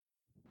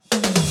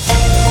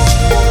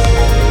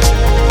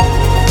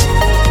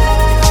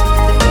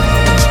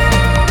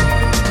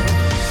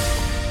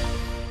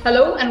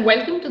and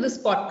welcome to this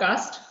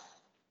podcast.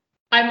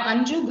 I'm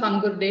Anju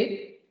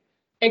Bhangurde,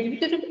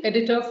 Executive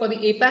Editor for the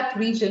APAC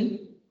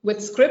region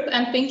with Scrip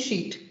and Pink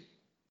Sheet.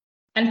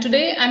 And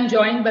today I'm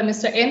joined by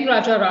Mr. N.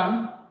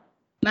 Rajaram,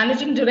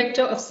 Managing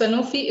Director of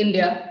Sanofi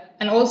India,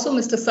 and also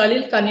Mr.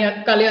 Salil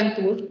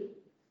Kalyanpur,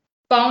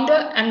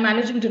 Founder and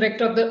Managing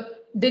Director of the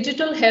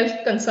Digital Health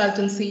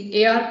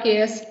Consultancy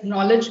ARKS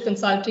Knowledge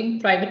Consulting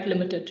Private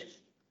Limited.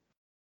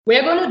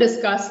 We're going to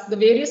discuss the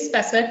various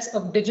facets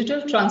of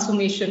digital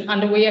transformation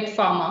underway at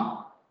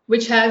pharma,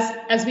 which has,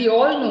 as we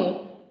all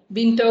know,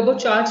 been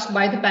turbocharged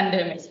by the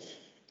pandemic.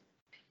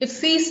 If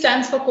C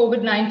stands for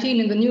COVID-19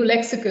 in the new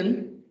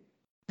lexicon,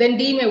 then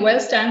D may well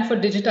stand for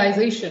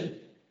digitization.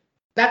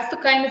 That's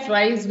the kind of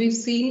rise we've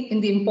seen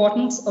in the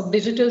importance of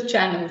digital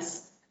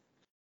channels.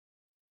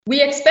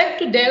 We expect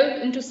to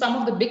delve into some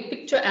of the big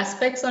picture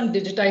aspects on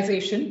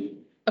digitization,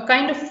 a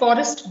kind of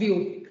forest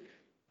view,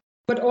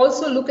 but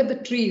also look at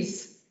the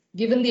trees,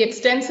 given the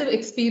extensive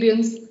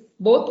experience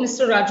both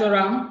Mr.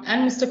 Rajaram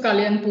and Mr.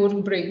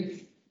 Kalyanpur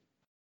bring.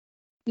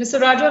 Mr.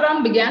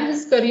 Rajaram began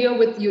his career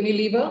with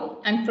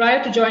Unilever and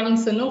prior to joining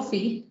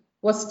Sanofi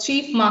was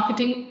Chief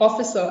Marketing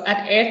Officer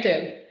at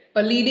Airtel,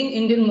 a leading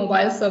Indian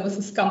mobile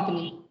services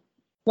company,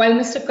 while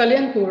Mr.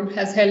 Kalyanpur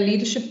has held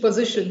leadership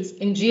positions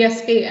in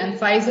GSK and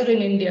Pfizer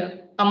in India,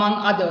 among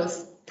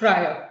others,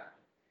 prior.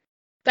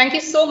 Thank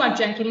you so much,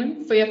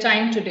 gentlemen, for your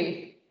time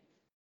today.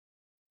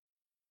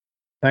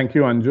 Thank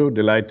you, Anju.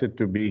 Delighted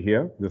to be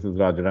here. This is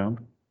Rajaram.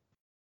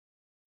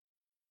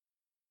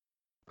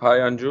 Hi,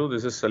 Anju.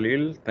 This is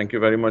Salil. Thank you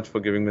very much for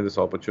giving me this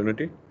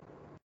opportunity.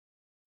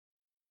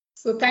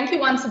 So thank you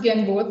once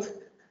again, both.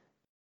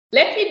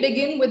 Let me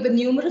begin with the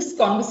numerous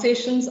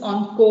conversations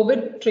on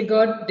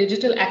COVID-triggered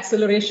digital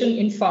acceleration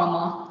in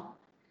pharma.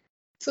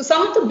 So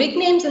some of the big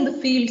names in the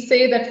field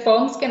say that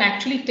firms can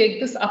actually take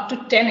this up to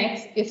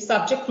 10x if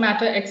subject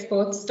matter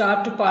experts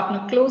start to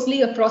partner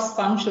closely across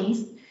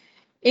functions,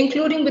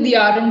 including with the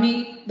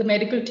R&D, the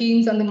medical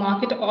teams, and the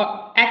market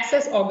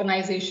access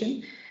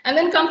organization. And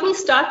then companies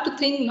start to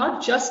think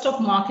not just of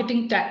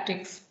marketing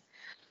tactics.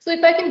 So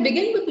if I can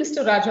begin with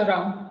Mr.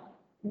 Rajaram,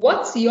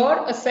 what's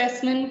your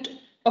assessment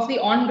of the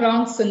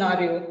on-ground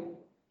scenario?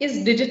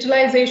 Is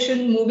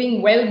digitalization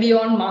moving well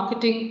beyond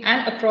marketing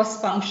and across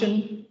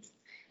functions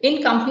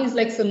in companies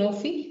like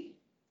Sanofi?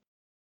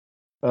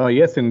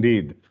 Yes,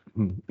 indeed.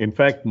 In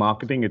fact,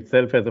 marketing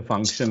itself as a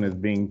function is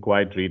being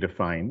quite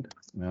redefined.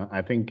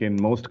 I think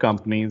in most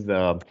companies,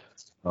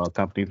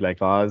 companies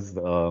like ours,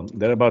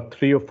 there are about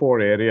 3 or 4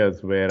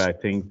 areas where I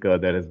think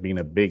there has been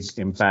a big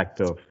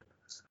impact of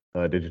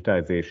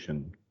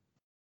digitization.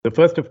 The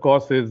first, of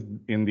course, is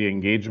in the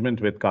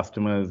engagement with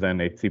customers and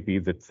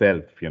HCPs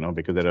itself,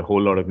 because there are a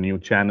whole lot of new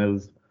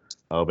channels,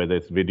 whether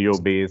it's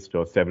video-based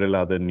or several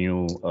other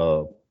new,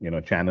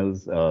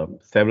 channels,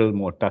 several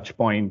more touch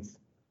points,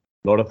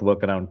 a lot of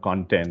work around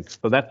content.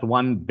 So that's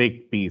one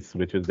big piece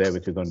which is there,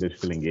 which is on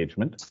digital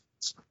engagement.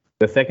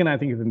 The second, I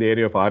think, is in the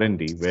area of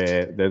R&D,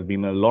 where there's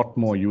been a lot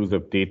more use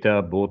of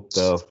data, both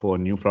for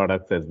new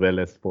products as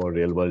well as for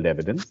real-world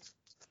evidence.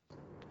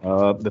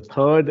 The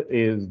third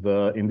is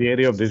in the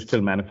area of digital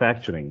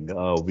manufacturing.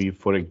 We,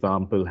 for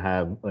example,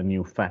 have a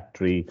new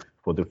factory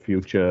for the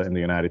future in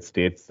the United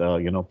States.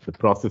 The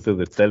processes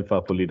itself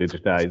are fully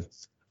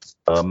digitized.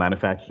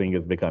 Manufacturing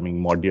is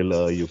becoming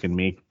modular. You can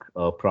make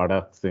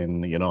products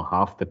in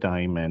half the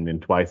time and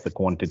in twice the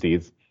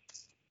quantities.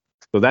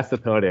 So that's the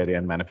third area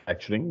in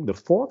manufacturing. The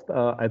fourth,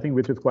 I think,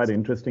 which is quite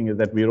interesting, is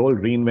that we're all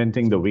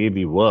reinventing the way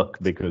we work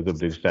because of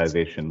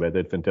digitization, whether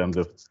it's in terms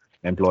of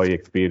employee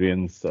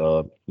experience,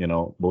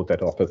 both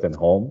at office and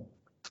home.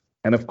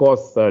 And of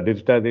course,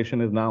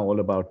 digitization is now all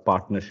about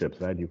partnerships,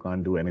 right? You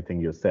can't do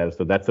anything yourself.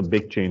 So that's a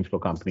big change for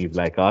companies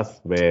like us,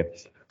 where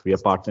we are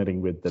partnering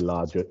with the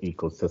larger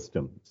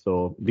ecosystem.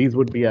 So these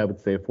would be, I would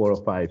say, 4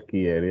 or 5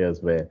 key areas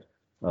where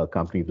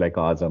companies like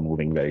ours are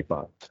moving very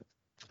fast.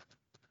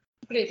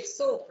 Great.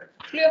 So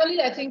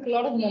clearly, I think a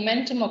lot of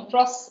momentum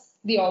across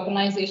the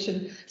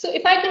organization. So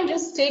if I can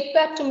just take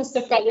that to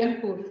Mr.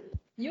 Kalyanpur,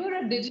 you're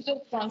a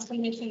digital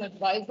transformation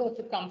advisor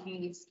to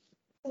companies.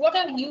 What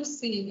are you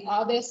seeing?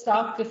 Are there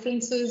stark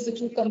differences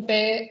if you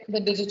compare the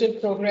digital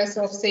progress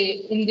of, say,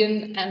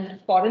 Indian and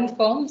foreign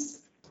firms?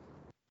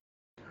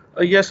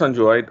 Yes,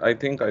 Anju, I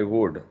think I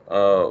would.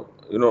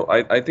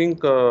 I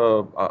think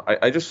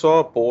I just saw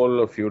a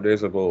poll a few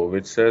days ago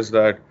which says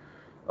that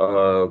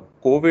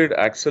COVID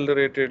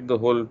accelerated the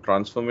whole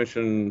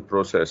transformation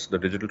process, the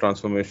digital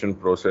transformation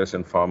process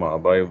in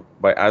pharma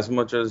by as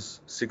much as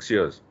 6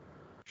 years.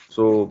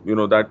 So,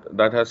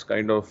 that has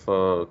kind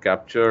of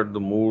captured the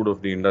mood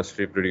of the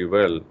industry pretty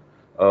well.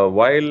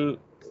 While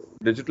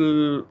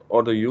digital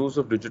or the use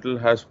of digital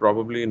has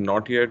probably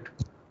not yet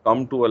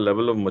come to a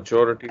level of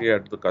maturity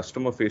at the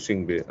customer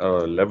facing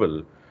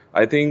level,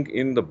 I think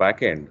in the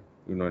back end,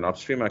 in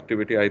upstream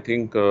activity, I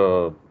think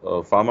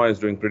pharma is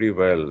doing pretty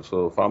well.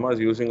 So pharma is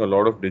using a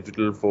lot of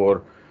digital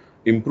for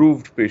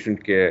improved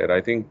patient care.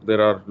 I think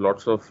there are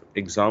lots of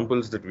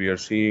examples that we are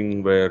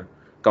seeing where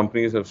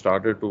companies have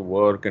started to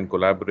work and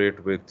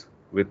collaborate with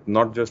with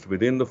not just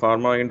within the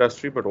pharma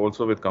industry, but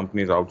also with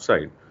companies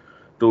outside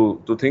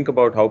to think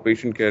about how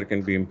patient care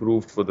can be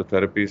improved for the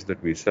therapies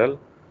that we sell.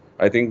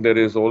 I think there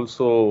is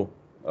also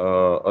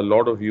a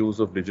lot of use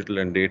of digital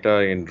and data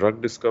in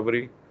drug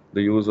discovery.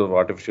 The use of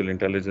artificial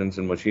intelligence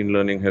and machine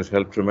learning has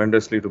helped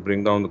tremendously to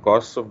bring down the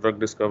costs of drug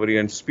discovery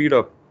and speed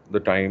up the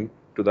time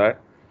to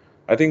that.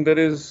 I think there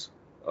is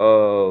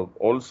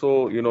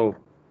also,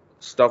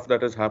 stuff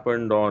that has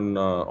happened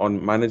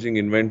on managing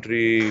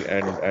inventory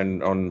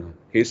and on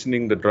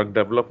hastening the drug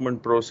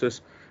development process.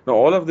 Now,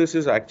 all of this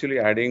is actually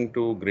adding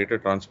to greater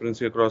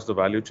transparency across the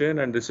value chain,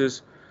 and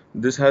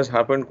this has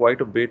happened quite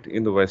a bit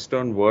in the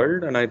Western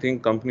world, and I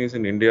think companies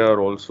in India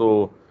are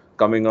also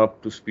coming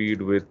up to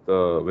speed with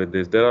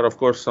this. There are, of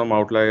course, some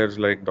outliers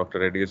like Dr.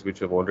 Reddy's, which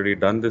have already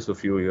done this a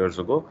few years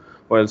ago,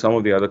 while some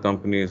of the other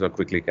companies are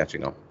quickly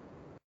catching up.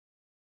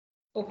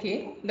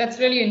 Okay, that's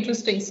really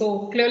interesting.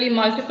 So clearly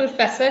multiple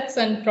facets,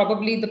 and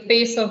probably the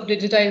pace of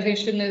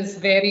digitization is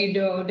varied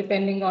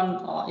depending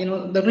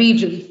on the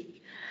region.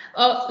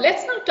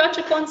 Let's now touch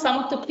upon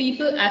some of the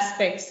people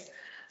aspects.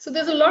 So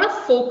there's a lot of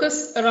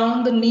focus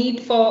around the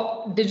need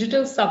for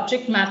digital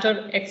subject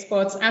matter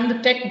experts and the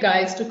tech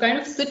guys to kind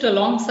of sit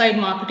alongside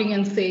marketing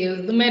and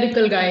sales, the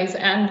medical guys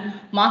and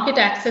market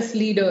access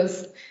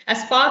leaders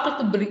as part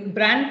of the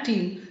brand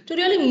team to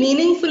really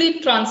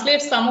meaningfully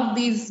translate some of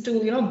these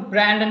to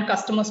brand and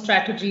customer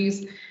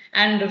strategies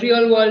and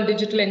real world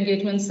digital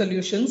engagement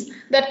solutions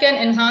that can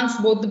enhance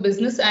both the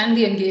business and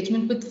the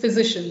engagement with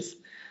physicians.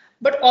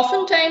 But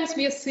oftentimes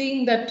we are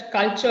seeing that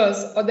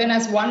cultures, or then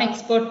as one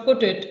expert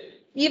put it,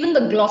 even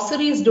the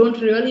glossaries don't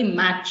really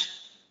match.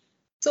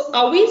 So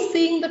are we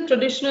seeing the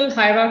traditional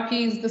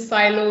hierarchies, the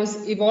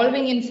silos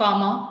evolving in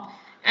pharma?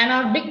 And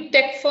are big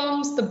tech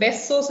firms the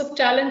best source of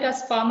talent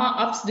as pharma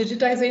ups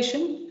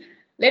digitization?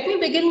 Let me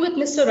begin with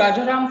Mr.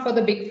 Rajaram for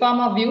the big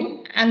pharma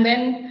view, and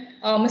then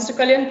Mr.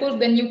 Kalyanpur,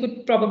 then you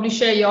could probably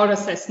share your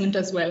assessment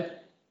as well.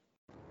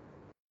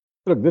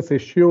 Look, this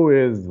issue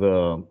is,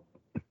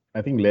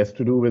 I think, less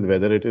to do with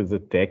whether it is a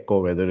tech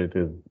or whether it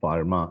is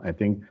pharma. I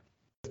think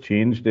what's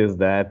changed is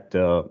that,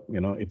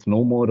 it's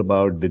no more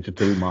about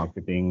digital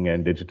marketing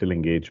and digital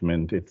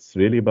engagement. It's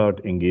really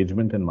about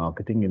engagement and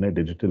marketing in a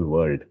digital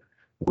world,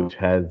 which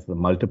has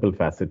multiple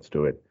facets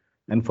to it.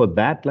 And for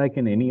that, like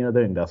in any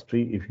other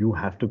industry, if you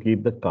have to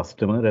keep the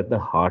customer at the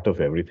heart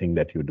of everything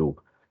that you do.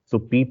 So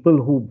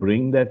people who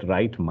bring that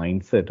right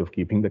mindset of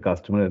keeping the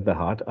customer at the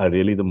heart are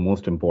really the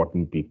most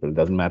important people. It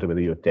doesn't matter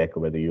whether you're tech or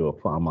whether you're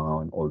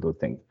pharma and all those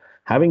things.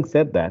 Having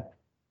said that,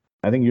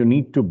 I think you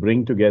need to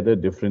bring together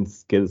different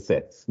skill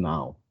sets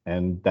now.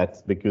 And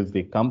that's because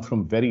they come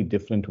from very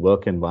different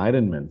work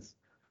environments.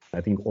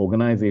 I think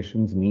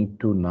organizations need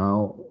to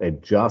now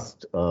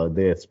adjust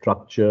their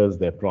structures,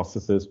 their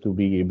processes to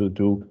be able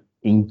to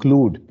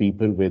include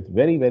people with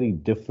very, very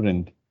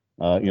different,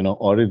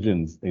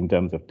 origins in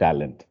terms of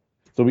talent.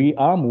 So we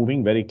are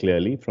moving very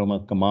clearly from a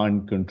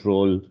command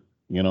control,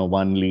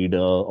 one leader,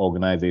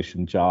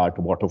 organization chart,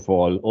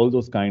 waterfall, all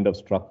those kind of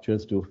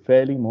structures to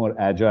fairly more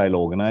agile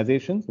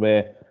organizations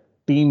where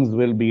teams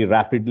will be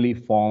rapidly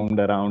formed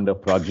around a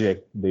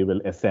project. They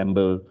will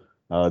assemble,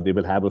 they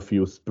will have a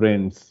few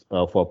sprints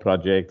for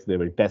projects. They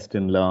will test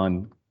and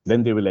learn.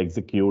 Then they will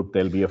execute.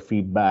 There'll be a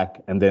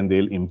feedback, and then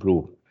they'll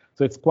improve.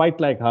 So it's quite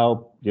like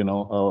how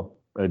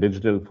a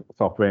digital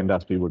software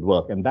industry would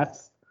work, and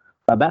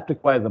that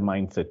requires a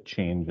mindset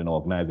change in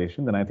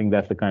organizations. And I think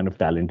that's the kind of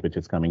talent which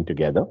is coming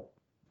together.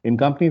 In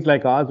companies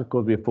like ours, of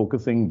course, we're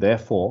focusing,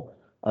 therefore,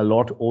 a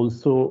lot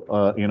also,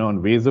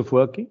 on ways of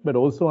working, but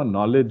also on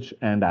knowledge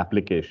and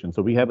application.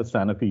 So we have a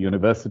Sanofi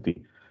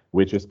University,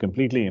 which is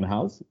completely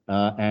in-house,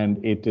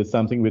 and it is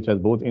something which has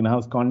both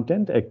in-house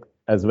content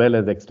as well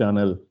as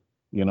external,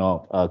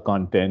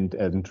 content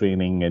and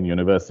training in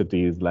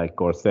universities like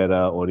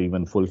Coursera or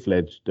even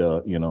full-fledged,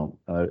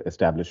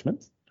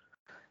 establishments.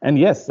 And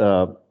yes,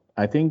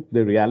 I think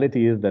the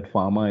reality is that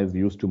pharma is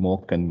used to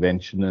more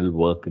conventional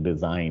work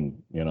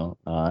design,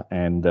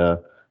 and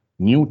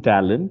new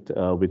talent,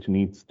 which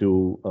needs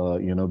to,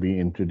 be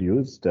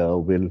introduced,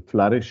 will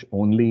flourish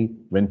only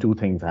when two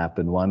things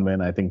happen. One,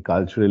 when I think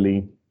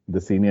culturally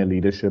the senior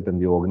leadership in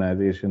the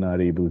organization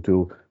are able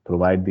to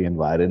provide the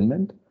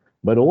environment,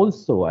 but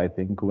also I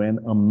think when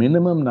a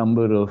minimum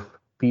number of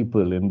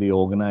people in the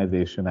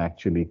organization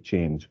actually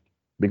change.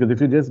 Because if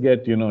you just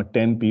get,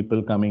 10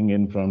 people coming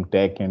in from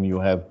tech and you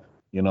have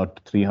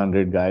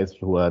 300 guys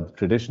who are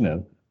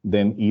traditional,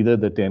 then either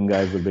the 10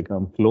 guys will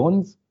become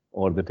clones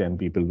or the 10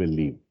 people will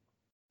leave.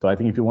 So I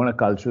think if you want a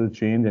cultural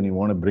change and you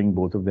want to bring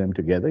both of them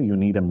together, you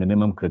need a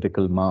minimum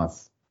critical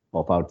mass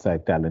of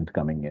outside talent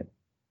coming in.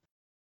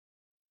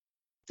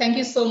 Thank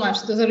you so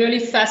much. Those are really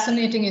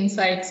fascinating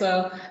insights.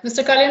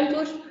 Mr.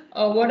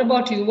 Kalyanpur, what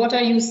about you? What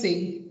are you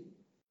seeing?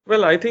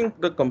 Well, I think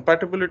the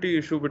compatibility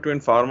issue between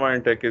pharma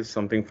and tech is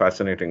something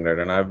fascinating, right?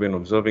 And I've been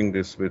observing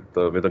this with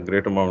a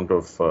great amount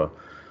of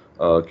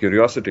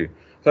curiosity.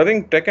 So I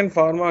think tech and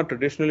pharma are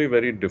traditionally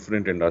very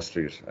different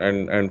industries,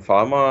 and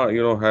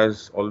pharma,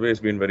 has always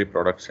been very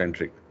product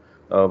centric,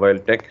 while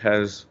tech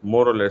has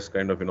more or less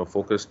kind of,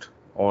 focused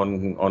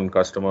on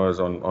customers,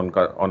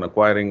 on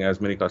acquiring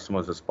as many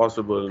customers as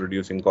possible,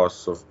 reducing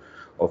costs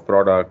of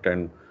product,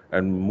 and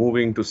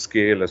moving to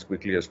scale as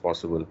quickly as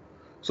possible.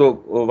 So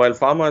while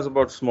pharma is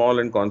about small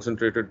and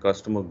concentrated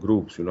customer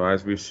groups,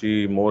 as we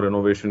see more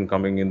innovation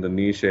coming in the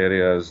niche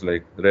areas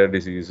like rare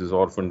diseases,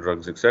 orphan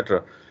drugs,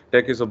 etc.,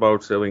 tech is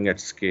about serving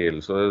at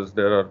scale. So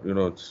there are,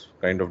 it's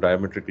kind of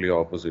diametrically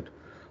opposite.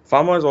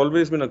 Pharma has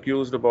always been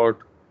accused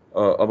about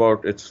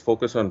its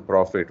focus on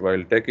profit,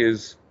 while tech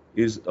is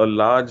a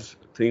large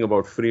thing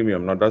about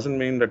freemium. Now, doesn't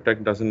mean that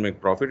tech doesn't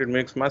make profit. It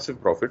makes massive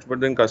profits,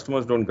 but then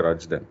customers don't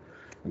grudge them.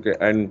 Okay,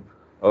 and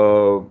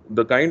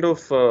the kind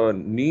of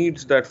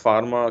needs that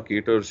pharma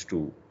caters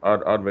to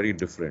are very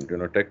different.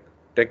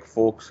 Tech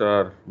folks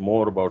are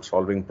more about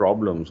solving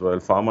problems, while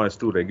pharma is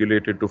too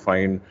regulated to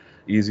find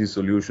easy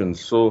solutions.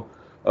 So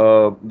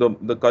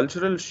the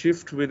cultural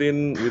shift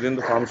within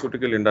the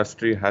pharmaceutical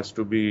industry has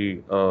to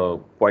be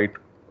quite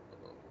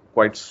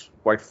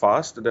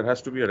fast. There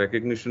has to be a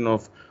recognition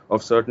of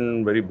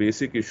certain very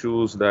basic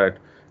issues that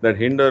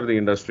hinder the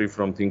industry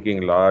from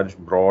thinking large,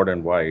 broad,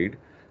 and wide.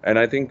 And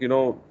I think tech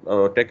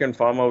and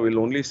pharma will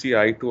only see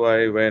eye to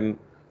eye when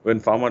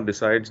pharma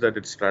decides that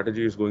its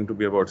strategy is going to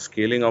be about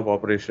scaling up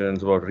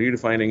operations, about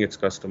redefining its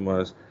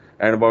customers,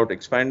 and about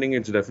expanding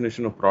its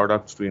definition of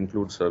products to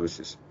include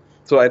services.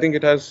 So I think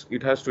it has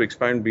to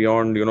expand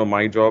beyond,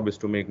 my job is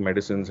to make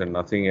medicines and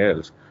nothing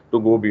else, to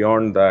go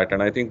beyond that.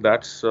 And I think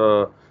that's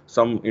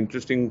some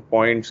interesting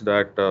points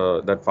that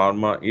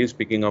pharma is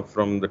picking up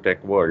from the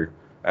tech world,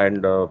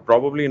 and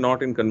probably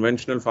not in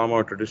conventional pharma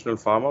or traditional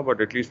pharma, but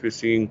at least we're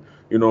seeing,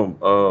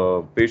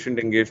 patient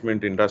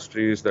engagement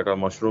industries that are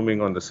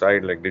mushrooming on the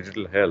side, like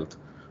digital health,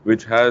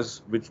 which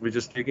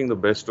is taking the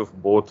best of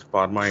both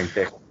pharma and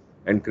tech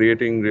and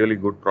creating really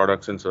good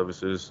products and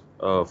services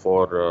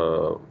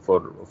for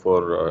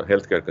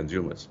healthcare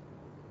consumers.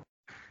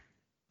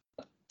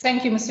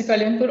 Thank you, Mr.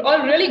 Kalyanpur.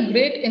 All really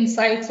great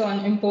insights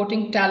on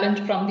importing talent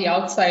from the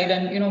outside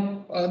and,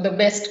 the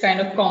best kind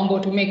of combo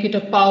to make it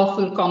a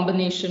powerful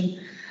combination.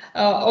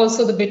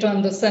 Also the bit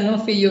on the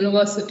Sanofi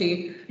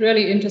University,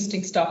 really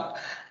interesting stuff.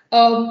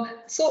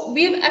 So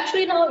we've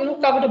actually now,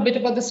 covered a bit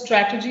about the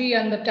strategy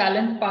and the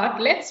talent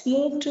part. Let's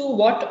move to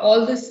what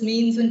all this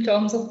means in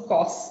terms of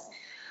costs.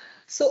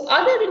 So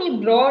are there any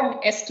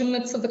broad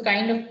estimates of the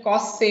kind of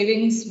cost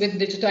savings with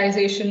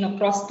digitization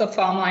across the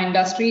pharma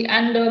industry?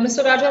 And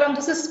Mr. Rajaram,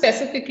 this is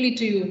specifically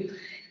to you.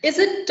 Is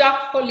it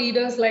tough for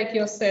leaders like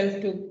yourself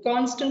to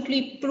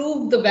constantly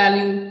prove the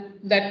value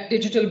that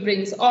digital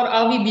brings, or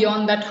are we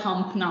beyond that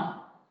hump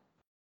now?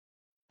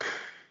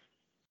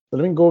 So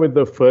let me go with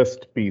the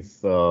first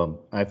piece.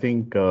 I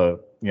think,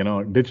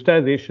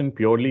 digitization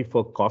purely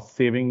for cost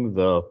savings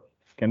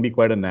can be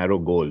quite a narrow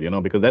goal,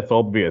 because that's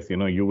obvious.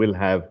 You will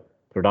have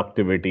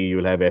productivity,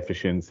 you'll have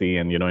efficiency,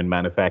 and in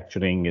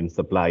manufacturing, in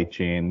supply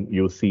chain,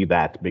 you see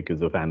that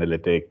because of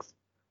analytics,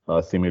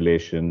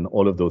 simulation,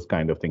 all of those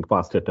kind of things,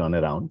 faster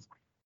turnarounds.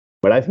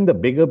 But I think the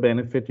bigger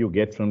benefit you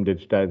get from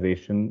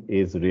digitization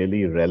is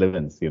really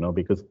relevance,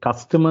 because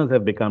customers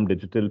have become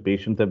digital,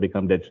 patients have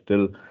become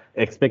digital,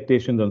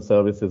 expectations on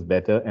service is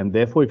better, and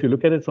therefore, if you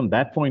look at it from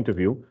that point of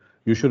view,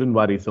 you shouldn't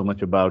worry so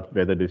much about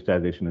whether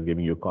digitization is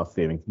giving you cost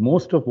savings.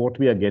 Most of what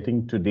we are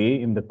getting today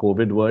in the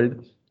COVID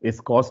world is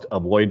cost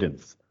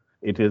avoidance.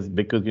 It is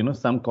because,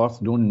 some costs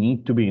don't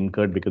need to be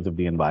incurred because of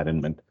the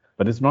environment,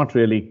 but it's not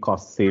really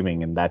cost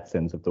saving in that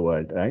sense of the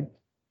word, right?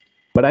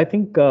 But I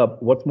think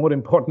what's more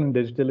important in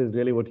digital is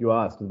really what you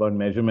asked about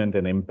measurement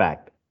and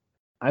impact.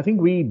 I think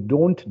we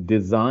don't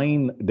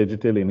design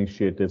digital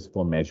initiatives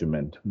for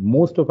measurement.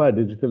 Most of our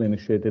digital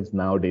initiatives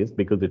nowadays,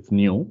 because it's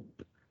new,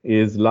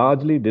 is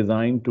largely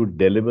designed to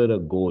deliver a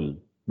goal,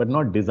 but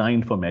not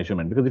designed for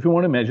measurement. Because if you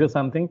want to measure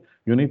something,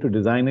 you need to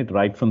design it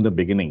right from the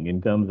beginning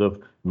in terms of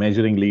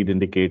measuring lead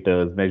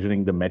indicators,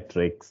 measuring the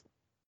metrics.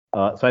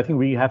 So I think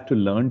we have to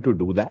learn to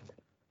do that.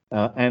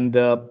 And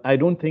I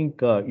don't think,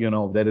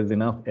 there is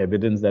enough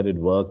evidence that it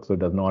works or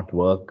does not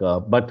work.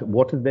 But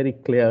what is very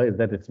clear is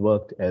that it's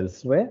worked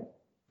elsewhere.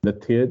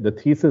 The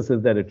thesis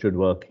is that it should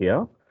work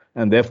here,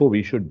 and therefore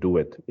we should do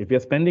it. If you're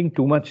spending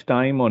too much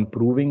time on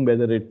proving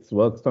whether it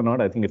works or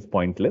not, I think it's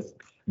pointless,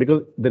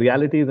 because the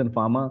reality is in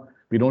pharma,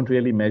 we don't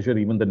really measure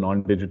even the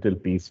non-digital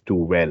piece too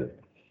well,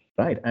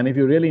 right? And if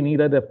you really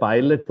needed a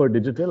pilot for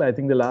digital, I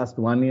think the last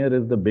 1 year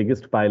is the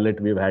biggest pilot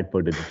we've had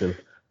for digital,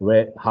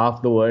 where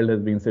half the world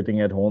has been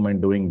sitting at home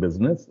and doing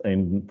business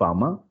in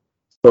pharma.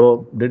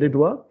 So did it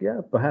work?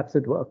 Yeah, perhaps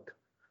it worked.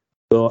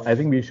 So I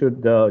think we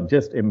should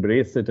just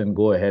embrace it and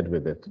go ahead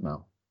with it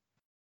now.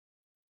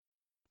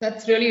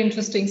 That's really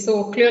interesting.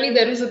 So clearly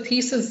there is a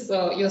thesis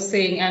you're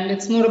saying, and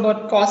it's more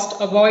about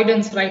cost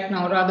avoidance right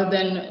now rather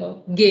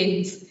than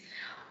gains.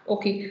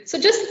 Okay, so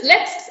just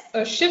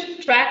let's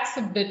shift tracks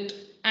a bit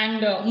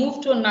and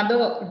move to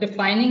another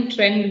defining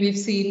trend we've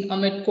seen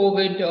amid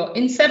COVID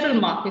in several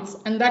markets,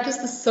 and that is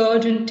the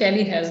surge in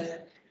telehealth.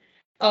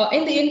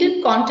 In the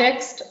Indian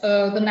context,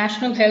 the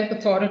National Health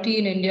Authority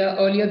in India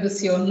earlier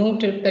this year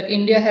noted that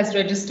India has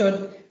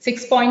registered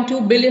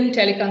 6.2 billion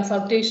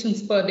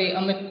teleconsultations per day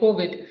amid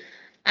COVID.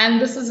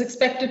 And this is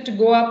expected to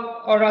go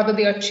up, or rather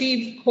they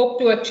hope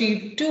to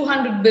achieve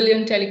 200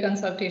 billion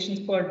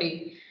teleconsultations per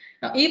day.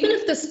 Now, even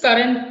if this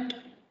current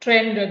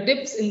trend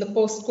dips in the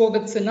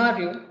post-COVID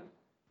scenario,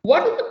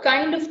 what are the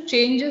kind of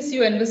changes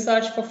you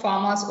envisage for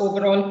pharma's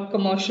overall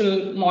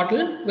commercial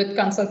model with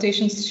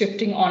consultations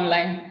shifting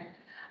online?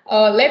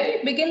 Let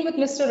me begin with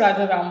Mr.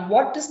 Rajaram.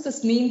 What does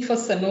this mean for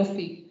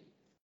Sanofi?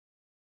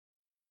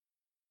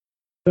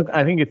 Look,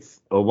 I think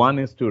it's one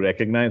is to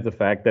recognize the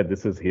fact that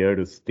this is here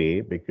to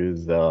stay,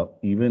 because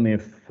even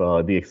if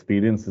the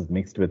experience is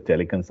mixed with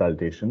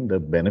teleconsultation, the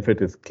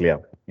benefit is clear.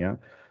 Yeah.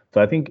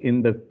 So I think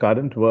in the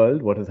current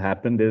world, what has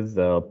happened is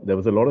there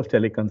was a lot of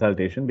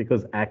teleconsultation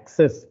because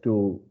access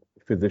to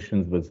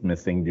physicians was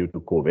missing due to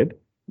COVID.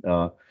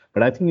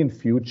 But I think in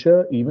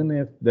future, even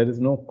if there is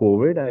no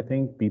COVID, I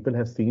think people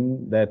have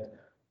seen that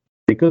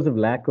because of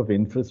lack of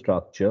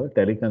infrastructure,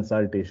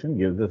 teleconsultation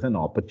gives us an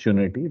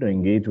opportunity to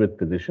engage with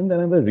physicians and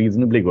have a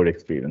reasonably good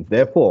experience.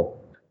 Therefore,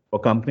 for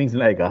companies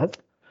like us,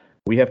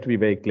 we have to be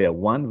very clear.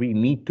 One, we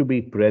need to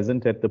be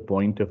present at the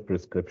point of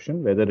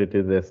prescription, whether it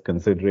is as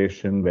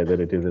consideration, whether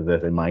it is as a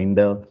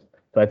reminder.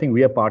 So I think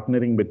we are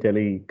partnering with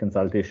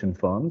teleconsultation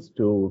firms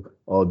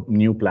or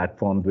new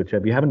platforms,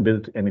 we haven't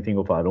built anything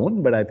of our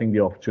own, but I think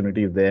the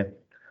opportunity is there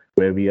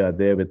where we are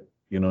there with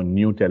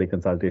new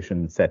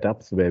teleconsultation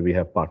setups where we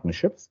have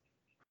partnerships.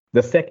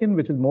 The second,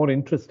 which is more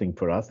interesting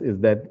for us, is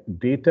that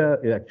data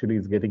actually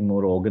is getting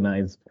more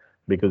organized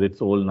because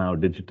it's all now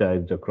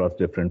digitized across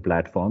different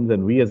platforms.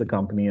 And we as a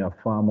company are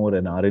far more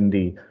an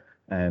R&D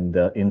and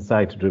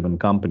insight-driven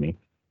company.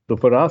 So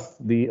for us,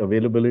 the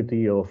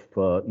availability of,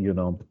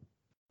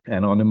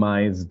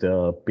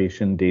 anonymized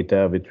patient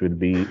data, which will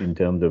be in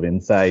terms of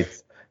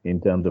insights,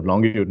 in terms of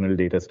longitudinal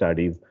data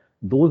studies,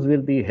 those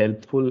will be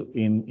helpful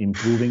in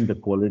improving the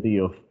quality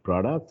of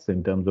products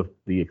in terms of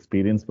the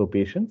experience for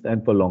patients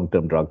and for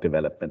long-term drug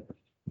development.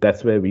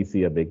 That's where we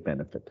see a big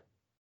benefit.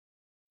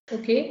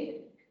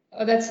 Okay,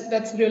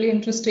 that's really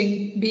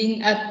interesting.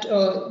 Being at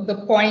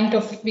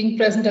being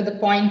present at the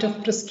point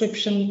of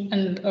prescription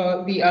and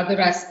the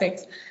other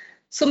aspects.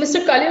 So,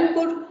 Mr.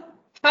 Kalyanpur,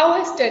 how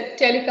has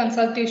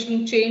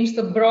teleconsultation changed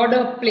the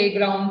broader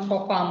playground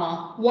for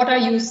pharma? What are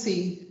you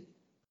seeing?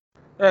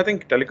 I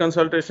think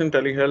teleconsultation,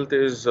 telehealth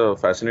is a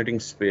fascinating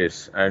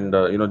space. And,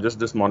 just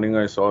this morning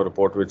I saw a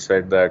report which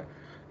said that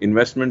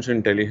investments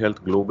in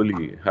telehealth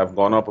globally have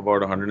gone up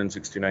about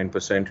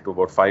 169% to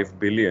about 5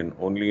 billion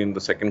only in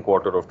the second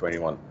quarter of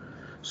 21.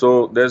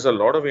 So there's a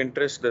lot of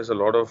interest, there's a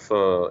lot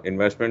of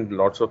investment,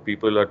 lots of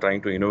people are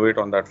trying to innovate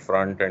on that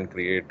front and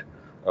create,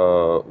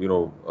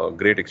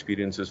 great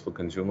experiences for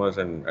consumers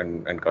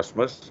and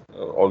customers,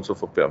 also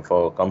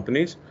for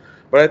companies.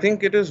 But I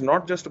think it is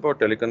not just about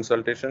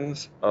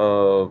teleconsultations.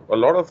 A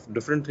lot of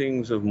different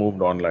things have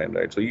moved online,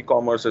 right? So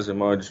e-commerce has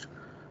emerged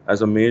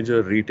as a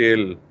major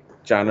retail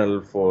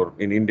channel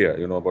in India.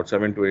 About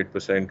 7 to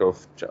 8%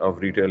 of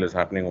retail is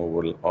happening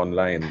over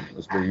online.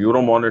 So the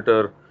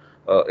Euromonitor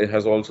it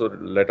has also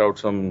let out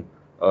some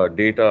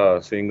data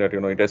saying that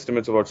it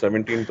estimates about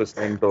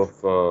 17%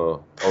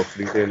 of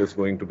retail is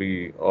going to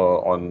be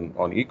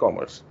on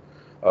e-commerce.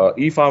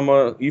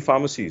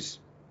 E-pharmacies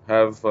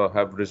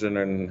have risen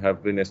and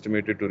have been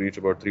estimated to reach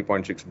about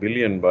 3.6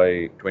 billion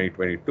by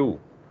 2022,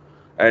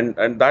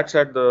 and that's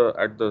at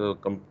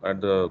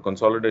the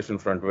consolidation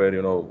front where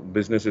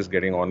business is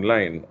getting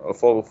online.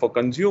 For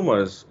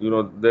consumers,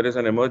 there is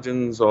an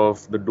emergence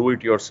of the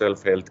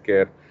do-it-yourself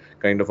healthcare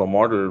kind of a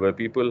model where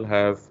people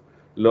have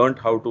learned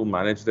how to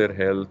manage their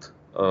health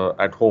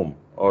at home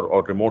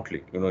or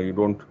remotely. You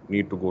don't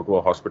need to go to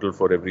a hospital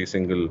for every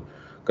single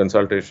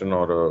consultation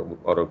or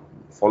a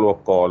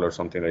follow-up call or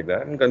something like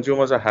that. And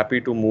consumers are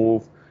happy to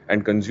move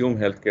and consume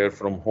healthcare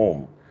from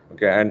home.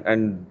 Okay,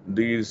 and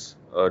these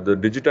the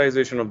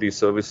digitization of these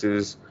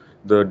services,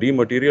 the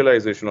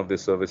dematerialization of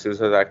these services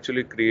has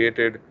actually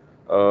created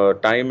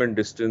time and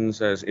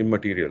distance as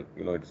immaterial.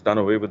 It's done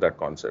away with that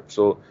concept.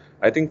 So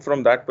I think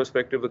from that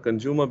perspective, the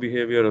consumer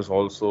behavior has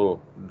also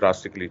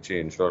drastically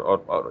changed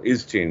or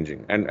is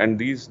changing. And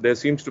there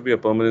seems to be a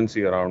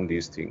permanency around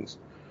these things.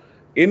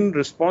 In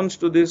response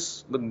to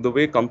this, the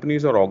way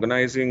companies are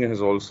organizing has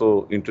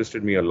also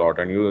interested me a lot.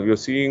 And you're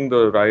seeing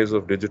the rise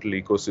of digital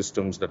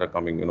ecosystems that are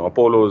coming.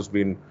 Apollo has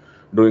been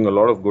doing a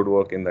lot of good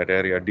work in that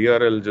area.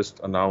 DRL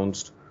just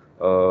announced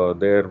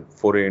their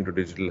foray into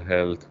digital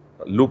health.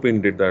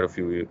 Lupin did that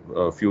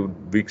a few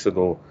weeks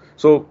ago.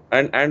 So,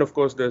 and of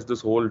course, there's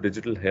this whole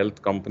digital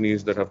health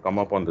companies that have come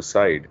up on the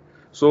side.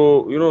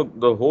 So,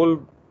 the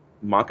whole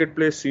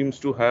marketplace seems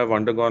to have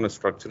undergone a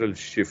structural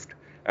shift.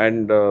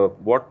 And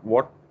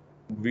what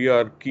we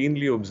are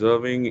keenly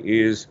observing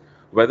is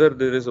whether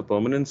there is a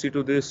permanency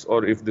to this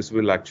or if this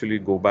will actually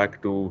go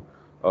back to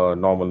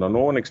normal. Now, no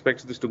one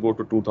expects this to go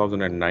to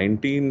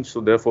 2019. So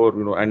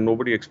therefore, and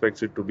nobody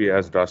expects it to be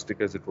as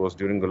drastic as it was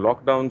during the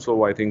lockdown.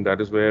 So I think that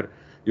is where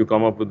you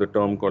come up with the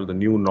term called the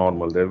new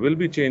normal. There will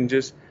be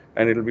changes,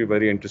 and it will be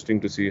very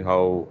interesting to see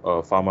how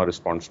pharma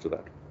responds to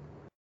that.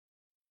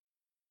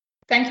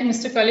 Thank you,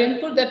 Mr.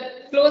 Kalyanpur.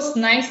 That flows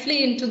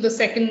nicely into the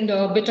second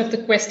bit of the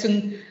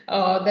question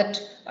that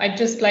I'd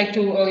just like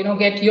to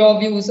get your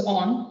views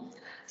on.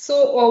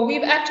 So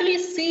we've actually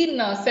seen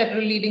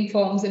several leading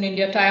firms in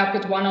India tie up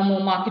with one or more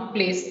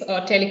marketplace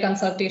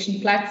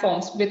teleconsultation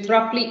platforms, with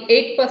roughly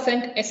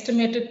 8%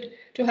 estimated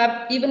to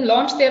have even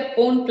launched their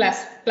own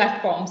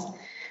platforms.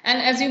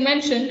 And as you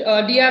mentioned,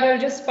 DRL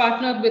just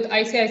partnered with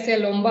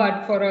ICICI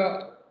Lombard for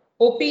a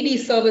OPD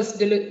service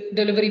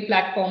delivery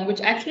platform, which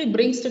actually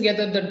brings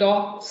together the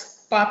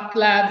docs, path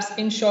labs,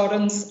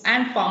 insurance,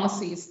 and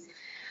pharmacies.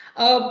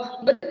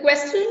 But the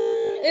question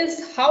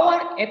is, how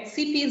are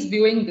HCPs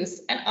viewing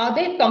this? And are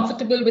they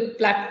comfortable with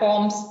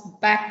platforms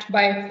backed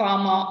by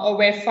pharma, or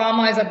where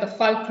pharma is at the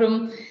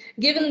fulcrum,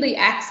 given the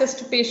access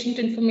to patient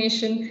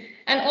information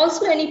and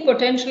also any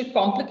potential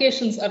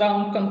complications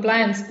around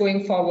compliance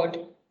going forward?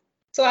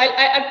 So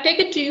I'll take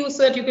it to you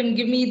so that you can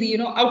give me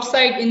the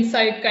outside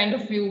inside kind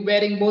of view,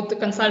 wearing both the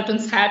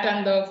consultant's hat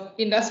and the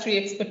industry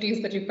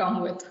expertise that you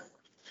come with.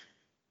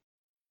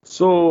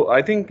 So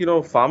I think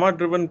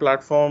pharma-driven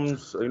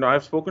platforms.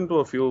 I've spoken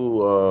to a few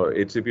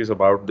HCPs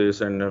about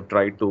this and have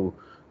tried to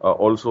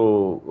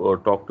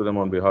also talk to them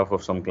on behalf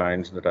of some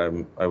clients that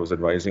I was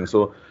advising.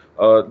 So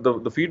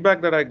the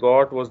feedback that I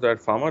got was that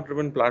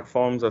pharma-driven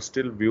platforms are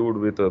still viewed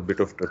with a bit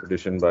of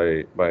trepidation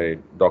by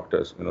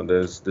doctors.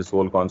 There's this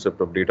whole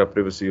concept of data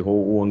privacy: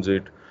 who owns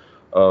it,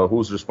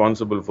 who's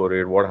responsible for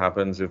it, what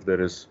happens if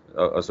there is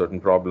a certain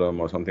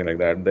problem or something like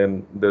that.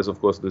 Then there's of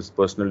course this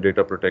Personal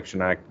Data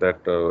Protection Act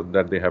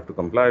that they have to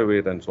comply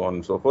with, and so on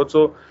and so forth.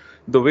 So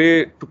the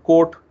way, to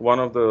quote one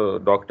of the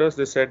doctors,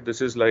 they said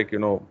this is like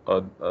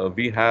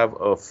we have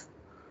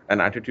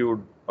an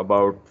attitude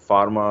about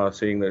pharma,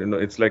 saying that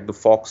it's like the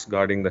fox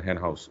guarding the hen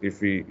house if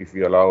we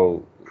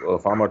allow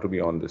pharma to be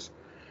on this.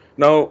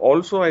 Now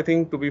also, I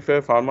think, to be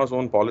fair, pharma's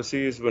own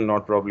policies will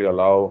not probably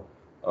allow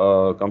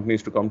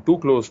companies to come too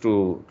close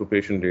to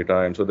patient data,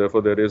 and so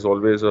therefore there is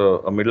always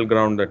a middle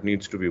ground that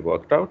needs to be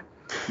worked out.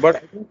 But I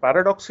think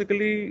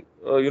paradoxically,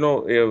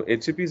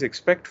 HCPs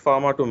expect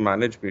pharma to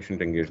manage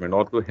patient engagement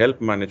or to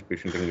help manage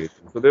patient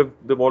engagement. So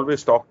they've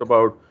always talked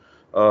about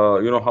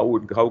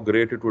how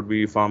great it would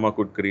be if pharma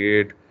could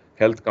create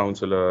health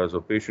counselors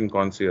or patient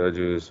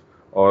concierges,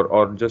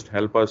 or just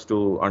help us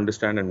to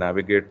understand and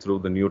navigate through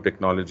the new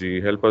technology,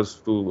 help us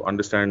to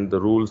understand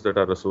the rules that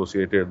are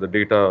associated, the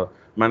data,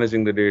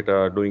 managing the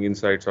data, doing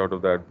insights out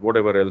of that,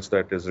 whatever else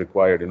that is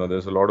required.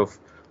 There's a lot of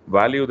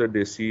value that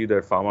they see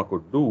that pharma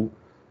could do.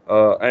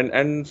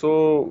 And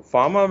so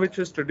pharma, which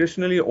has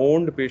traditionally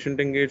owned patient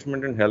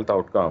engagement and health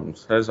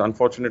outcomes, has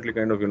unfortunately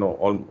kind of,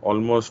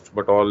 almost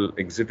but all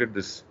exited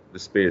this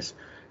space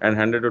and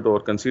handed it over,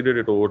 conceded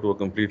it over to a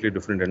completely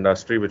different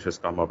industry which has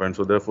come up. And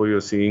so therefore you're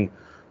seeing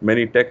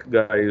many tech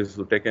guys,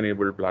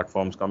 tech-enabled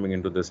platforms coming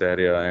into this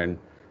area, and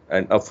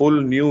a full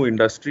new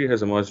industry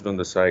has emerged on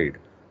the side,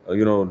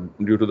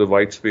 due to the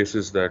white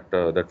spaces that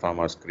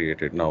pharma has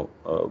created. Now,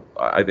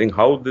 I think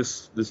how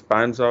this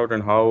pans out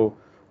and how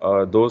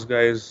those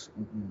guys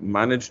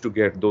manage to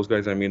get, those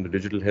guys, I mean the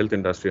digital health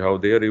industry, how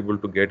they are able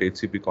to get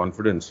HCP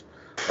confidence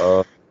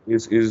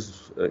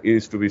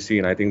is to be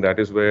seen. I think that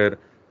is where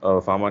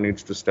pharma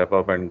needs to step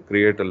up and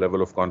create a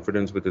level of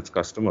confidence with its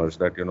customers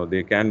that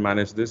they can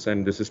manage this,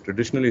 and this is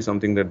traditionally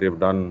something that they've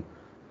done,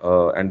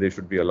 and they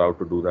should be allowed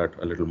to do that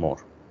a little more.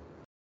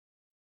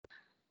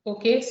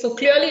 Okay, so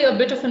clearly a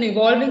bit of an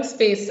evolving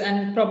space,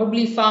 and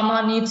probably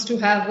pharma needs to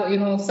have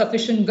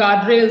sufficient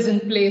guardrails in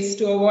place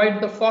to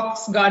avoid the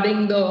fox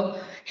guarding the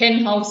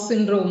hen house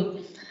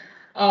syndrome.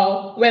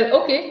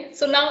 Well, okay,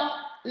 so now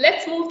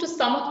let's move to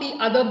some of the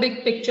other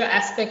big picture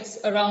aspects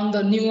around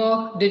the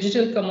newer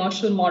digital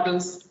commercial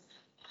models.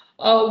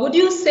 Would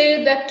you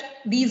say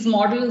that these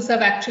models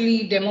have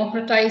actually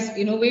democratized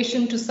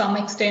innovation to some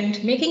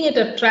extent, making it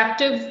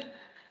attractive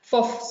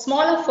for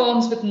smaller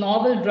firms with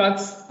novel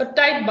drugs but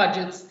tight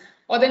budgets,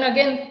 or then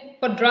again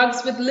for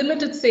drugs with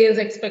limited sales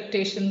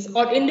expectations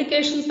or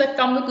indications that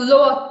come with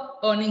lower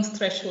earnings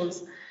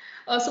thresholds?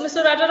 So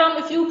Mr. Rajaram,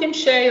 if you can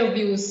share your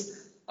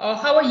views,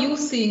 how are you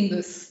seeing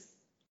this?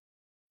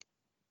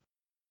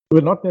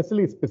 Well, not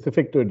necessarily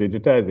specific to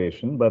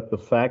digitization, but the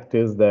fact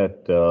is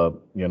that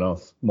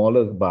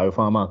smaller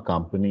biopharma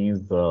companies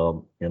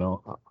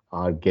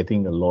are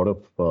getting a lot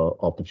of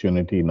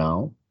opportunity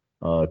now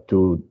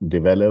to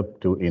develop,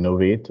 to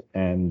innovate,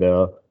 and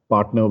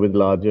partner with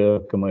larger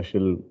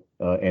commercial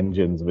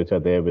engines which are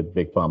there with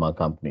big pharma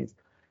companies.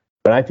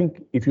 But I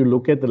think if you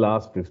look at the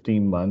last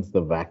 15 months, the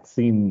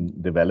vaccine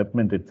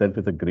development itself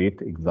is a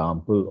great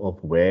example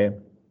of where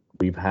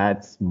we've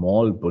had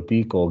small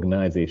boutique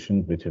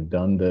organizations which have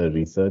done the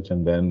research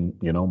and then,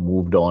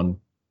 moved on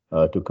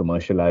to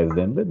commercialize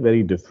them with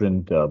very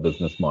different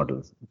business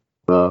models.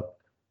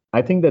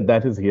 I think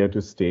that is here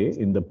to stay.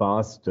 In the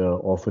past,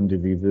 orphan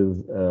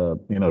diseases,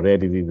 rare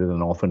diseases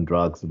and orphan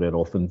drugs were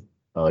often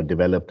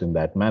developed in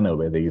that manner,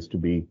 where there used to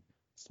be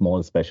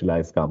small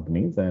specialized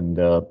companies, and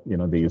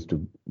they used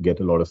to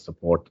get a lot of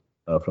support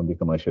from the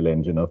commercial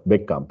engine of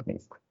big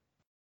companies.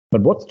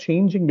 But what's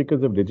changing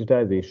because of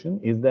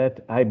digitization is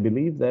that I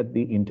believe that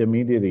the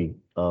intermediary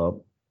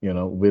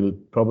will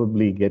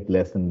probably get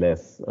less and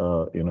less,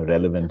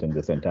 relevant in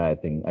this entire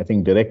thing. I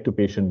think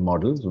direct-to-patient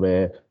models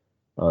where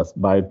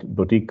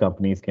boutique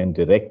companies can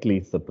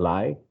directly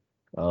supply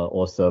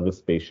or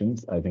service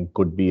patients, I think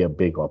could be a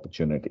big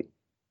opportunity.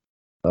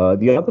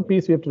 The other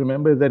piece we have to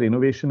remember is that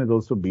innovation is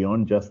also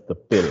beyond just the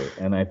pill.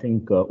 And I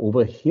think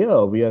over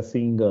here, we are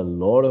seeing a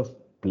lot of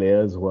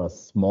players who are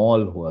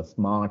small, who are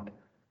smart,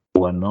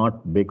 who are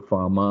not big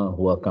pharma,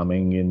 who are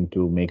coming in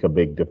to make a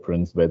big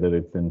difference, whether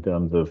it's in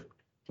terms of,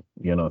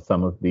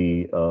 some of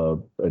the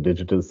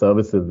digital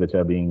services which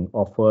are being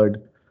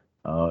offered,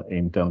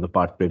 in terms of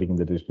participating in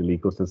the digital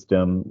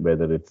ecosystem,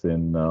 whether it's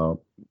in,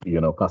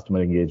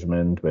 customer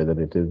engagement, whether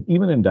it is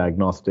even in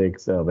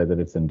diagnostics, whether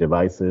it's in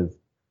devices.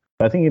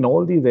 I think in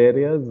all these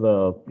areas,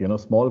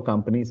 small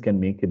companies can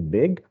make it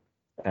big,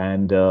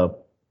 and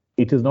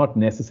it is not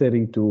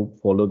necessary to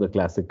follow the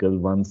classical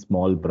one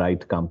small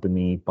bright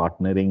company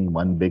partnering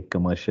one big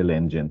commercial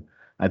engine.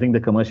 I think the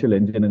commercial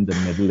engine in the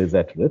middle is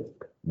at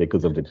risk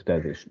because of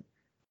digitization.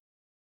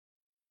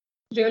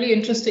 Really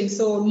interesting.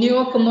 So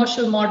newer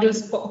commercial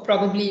models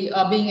probably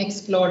are being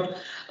explored.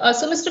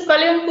 So Mr.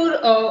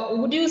 Kalyanpur,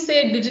 would you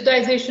say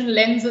digitization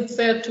lends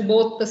itself to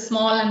both the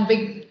small and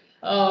big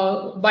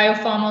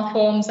biopharma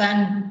firms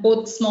and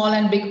both small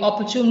and big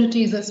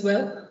opportunities as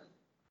well?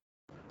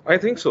 I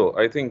think so.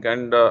 I think,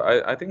 and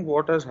I think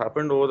what has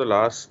happened over the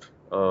last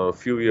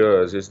few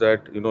years is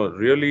that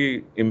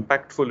really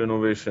impactful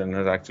innovation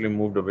has actually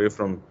moved away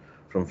from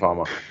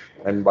pharma,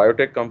 and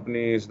biotech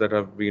companies that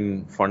have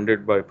been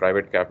funded by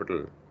private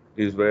capital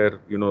is where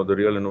the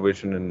real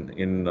innovation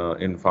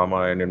in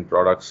pharma and in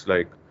products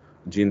like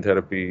gene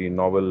therapy,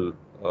 novel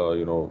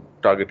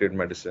targeted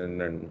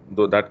medicine, and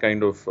those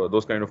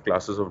kind of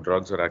classes of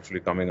drugs are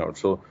actually coming out.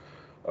 So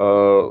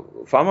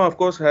pharma, of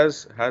course,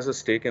 has a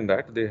stake in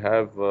that. They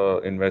have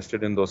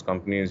invested in those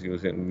companies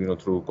using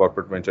through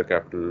corporate venture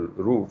capital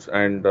routes,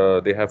 and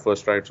they have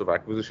first rights of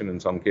acquisition in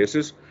some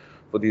cases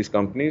for these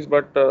companies.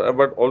 But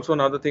also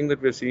another thing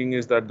that we're seeing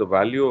is that the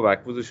value of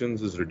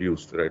acquisitions is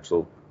reduced, right?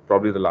 So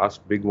probably the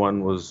last big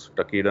one was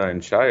Takeda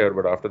and Shire,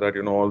 but after that,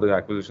 all the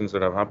acquisitions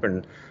that have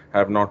happened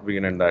have not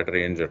been in that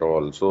range at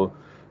all. So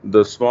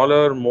the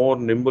smaller, more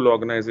nimble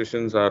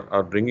organizations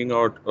are bringing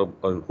out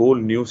a whole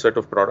new set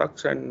of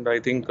products, and I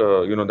think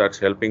that's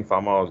helping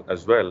pharma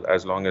as well,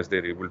 as long as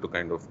they're able to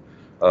kind of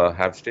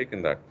have stake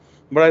in that.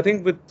 But I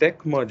think with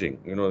tech merging,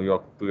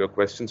 to your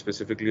question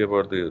specifically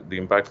about the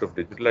impact of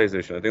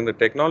digitalization, I think the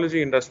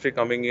technology industry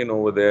coming in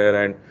over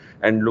there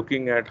and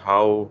looking at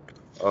how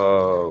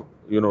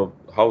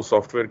how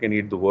software can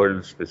eat the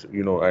world,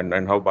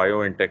 and how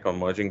bio and tech are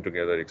merging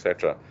together,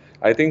 etc.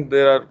 I think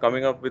they are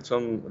coming up with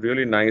some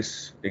really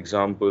nice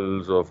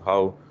examples of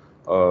how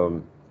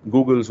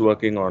Google's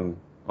working on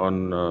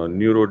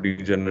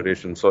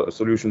neurodegeneration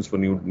solutions for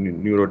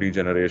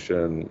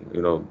neurodegeneration.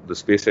 The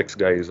SpaceX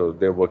guys,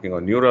 they're working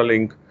on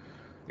Neuralink,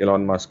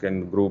 Elon Musk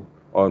and group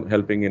on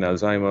helping in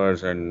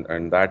Alzheimer's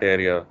and that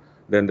area.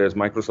 Then there's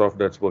Microsoft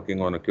that's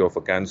working on a cure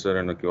for cancer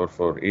and a cure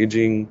for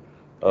aging,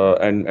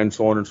 and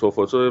so on and so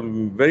forth. So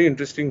very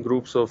interesting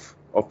groups of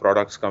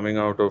products coming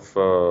out of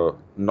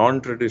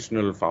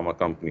non-traditional pharma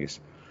companies.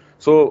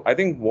 So I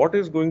think what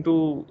is going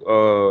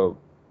to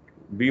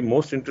be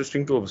most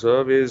interesting to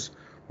observe is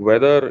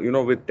whether,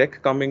 with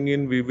tech coming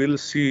in, we will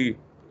see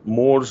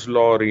Moore's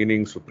law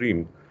reigning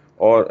supreme,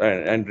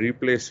 and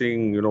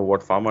replacing,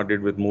 what pharma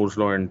did with Moore's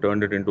law and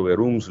turned it into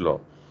Eroom's law.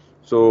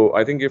 So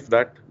I think if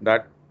that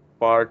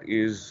part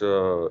is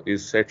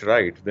set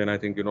right, then I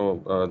think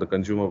the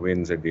consumer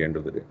wins at the end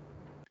of the day.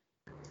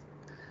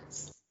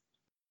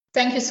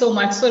 Thank you so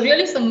much. So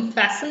really some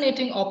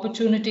fascinating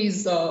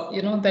opportunities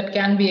that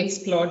can be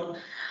explored.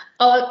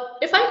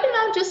 If I can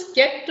now just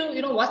get to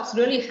what's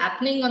really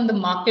happening on the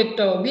market,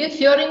 we are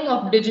hearing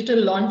of digital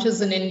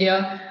launches in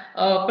India.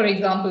 For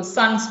example,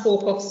 Sun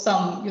spoke of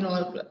some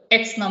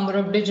X number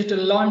of digital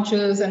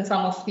launches and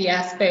some of the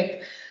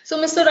aspect. So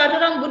Mr.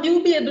 Rajaram, would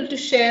you be able to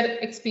share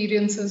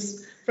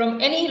experiences from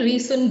any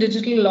recent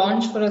digital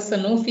launch for a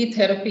Sanofi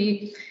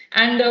therapy?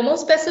 And more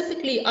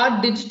specifically,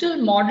 are digital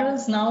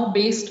models now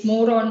based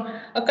more on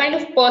a kind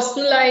of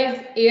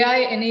personalized,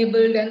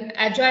 AI-enabled and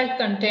agile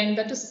content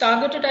that is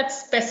targeted at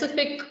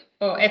specific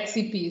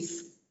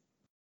HCPs?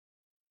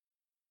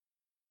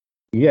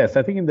 Yes,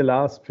 I think in the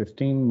last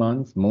 15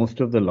 months, most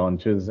of the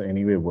launches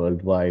anyway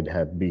worldwide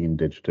have been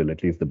digital,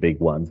 at least the big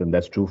ones. And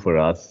that's true for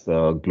us.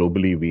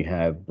 Globally, we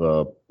have,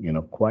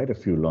 quite a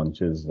few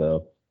launches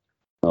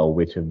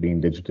which have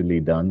been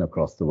digitally done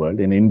across the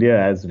world. In India,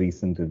 as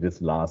recent as this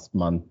last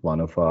month,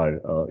 one of our,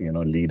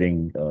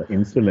 leading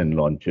insulin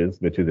launches,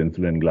 which is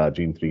insulin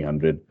glargine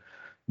 300,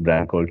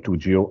 brand called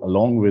Toujeo,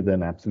 along with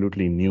an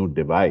absolutely new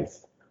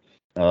device,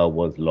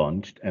 was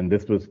launched. And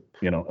this was,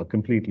 a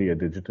completely a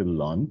digital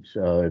launch,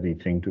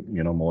 reaching to,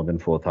 more than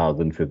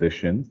 4,000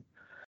 physicians.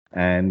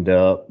 And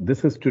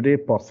this is today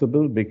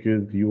possible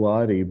because you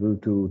are able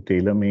to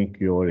tailor make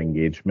your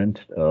engagement,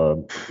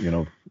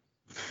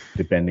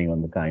 depending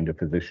on the kind of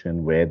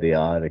physician, where they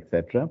are,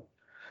 etc.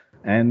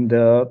 And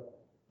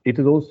it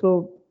is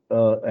also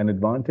an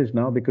advantage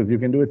now because you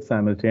can do it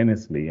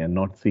simultaneously and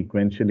not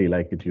sequentially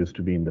like it used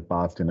to be in the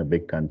past in a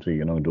big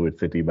country, do it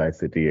city by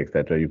city,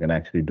 etc. You can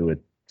actually do it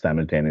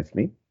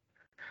simultaneously.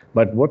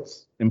 But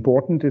what's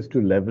important is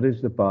to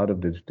leverage the power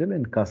of digital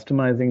in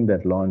customizing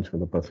that launch for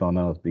the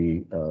persona of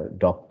the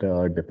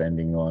doctor,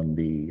 depending on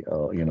the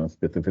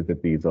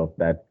specificities of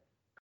that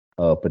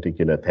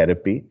particular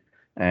therapy.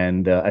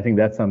 And I think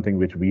that's something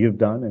which we have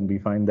done, and we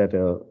find that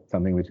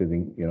something which is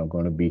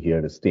going to be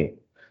here to stay.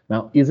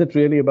 Now, is it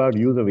really about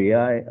use of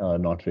AI?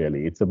 Not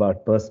really. It's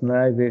about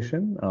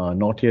personalization,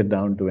 not yet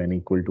down to n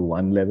equal to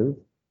 1 level,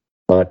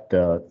 but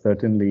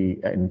certainly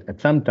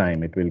at some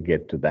time it will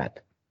get to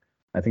that.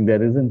 I think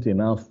there isn't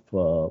enough,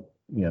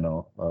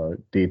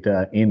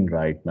 data in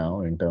right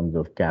now in terms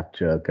of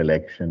capture,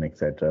 collection,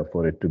 etc.,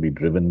 for it to be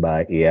driven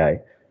by AI.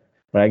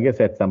 But I guess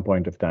at some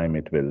point of time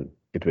it will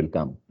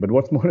come. But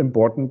what's more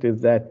important is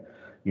that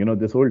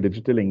this whole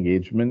digital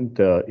engagement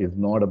is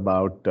not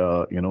about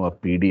a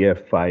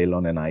PDF file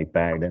on an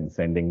iPad and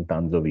sending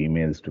tons of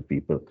emails to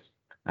people.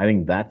 I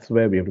think that's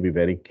where we have to be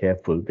very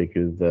careful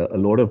because a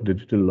lot of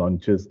digital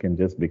launches can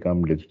just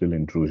become digital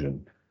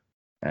intrusion,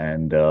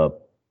 and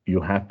you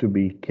have to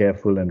be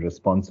careful and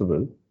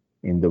responsible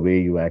in the way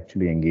you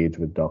actually engage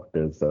with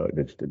doctors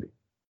digitally.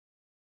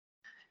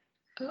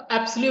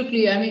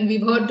 Absolutely. I mean,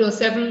 we've heard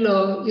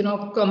several,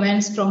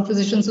 comments from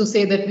physicians who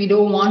say that we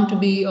don't want to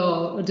be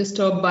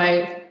disturbed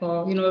by,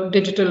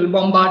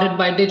 bombarded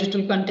by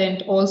digital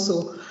content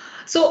also.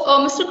 So,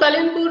 Mr.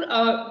 Kalyanpur,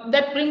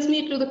 that brings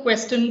me to the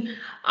question,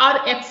 are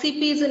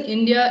HCPs in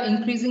India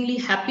increasingly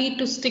happy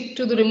to stick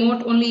to the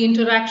remote-only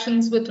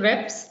interactions with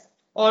reps?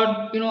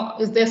 Or,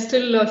 is there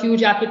still a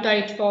huge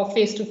appetite for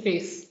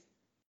face-to-face?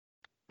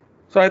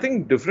 So I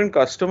think different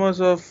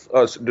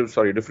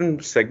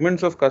different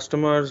segments of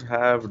customers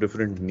have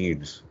different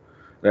needs,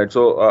 right?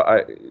 So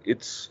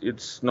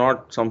it's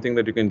not something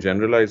that you can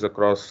generalize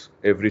across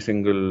every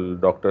single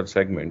doctor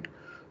segment.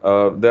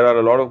 There are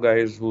a lot of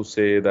guys who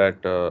say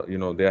that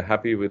they are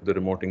happy with the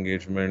remote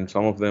engagement.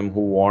 Some of them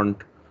who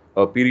want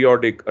a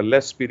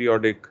less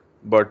periodic,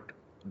 but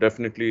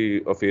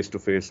definitely a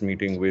face-to-face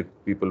meeting with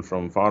people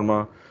from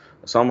pharma.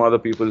 Some other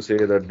people say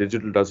that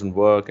digital doesn't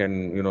work,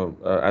 and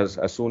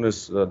as soon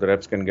as the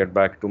reps can get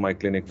back to my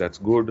clinic, that's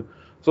good.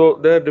 So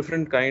there are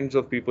different kinds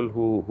of people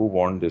who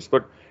want this.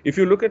 But if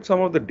you look at some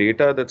of the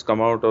data that's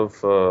come out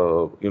of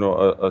a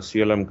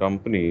CLM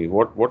company,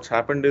 what's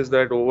happened is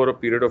that over a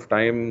period of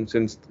time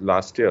since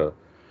last year,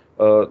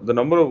 the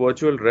number of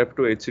virtual rep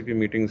to HCP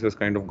meetings has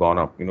kind of gone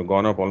up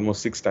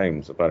almost 6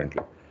 times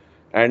apparently.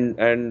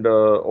 And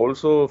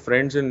also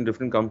friends in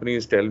different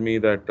companies tell me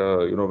that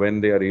when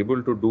they are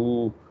able to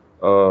do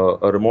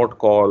a remote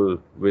call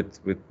with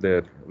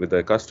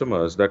their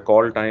customers, that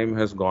call time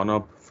has gone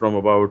up from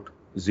about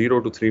 0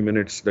 to 3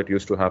 minutes that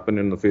used to happen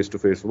in the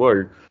face-to-face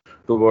world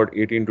to about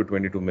 18 to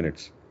 22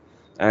 minutes.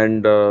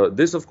 And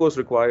this, of course,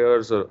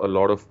 requires a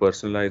lot of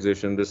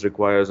personalization. This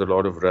requires a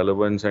lot of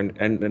relevance,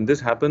 and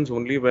this happens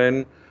only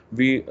when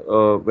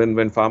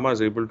when pharma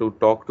is able to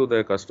talk to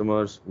their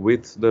customers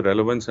with the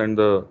relevance and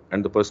the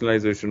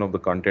personalization of the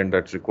content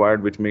that's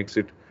required, which makes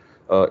it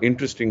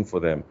interesting for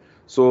them.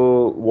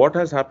 So what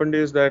has happened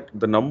is that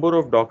the number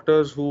of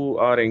doctors who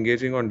are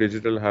engaging on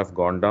digital have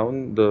gone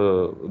down.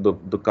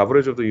 The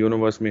coverage of the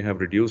universe may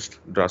have reduced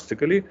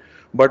drastically,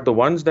 but the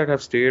ones that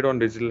have stayed on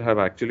digital have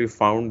actually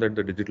found that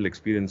the digital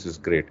experience is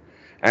great.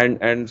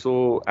 And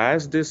so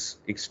as this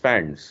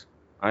expands,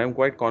 I am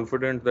quite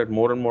confident that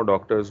more and more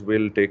doctors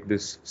will take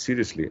this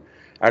seriously.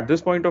 At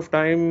this point of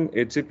time,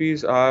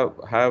 HCPs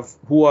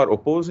who are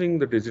opposing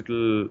the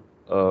digital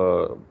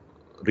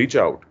reach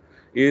out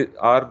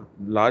are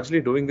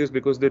largely doing this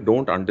because they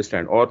don't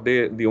understand, or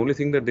the only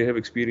thing that they have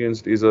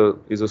experienced is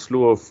a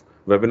slew of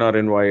webinar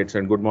invites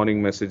and good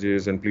morning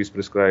messages and please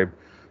prescribe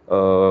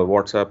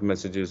WhatsApp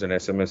messages and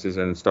SMSs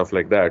and stuff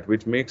like that,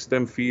 which makes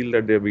them feel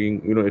that they're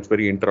being, it's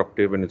very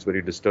interruptive and it's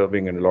very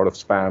disturbing and a lot of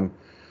spam.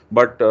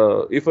 But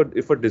if a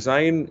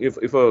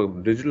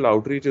digital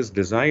outreach is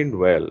designed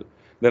well,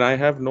 then I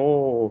have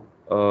no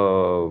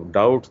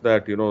doubt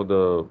that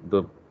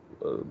the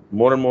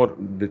more and more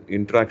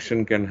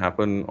interaction can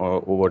happen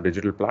over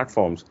digital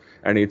platforms,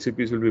 and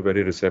HCPs will be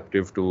very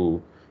receptive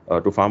to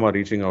pharma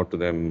reaching out to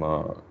them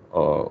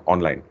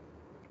online.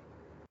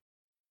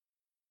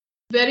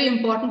 Very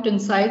important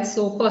insights.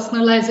 So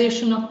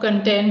personalization of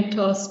content,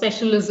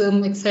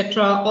 specialism,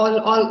 etc.,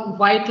 all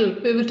vital,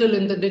 pivotal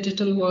in the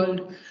digital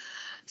world.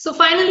 So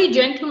finally,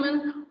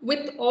 gentlemen,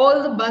 with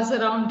all the buzz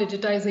around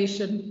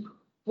digitization,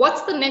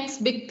 what's the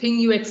next big thing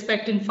you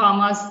expect in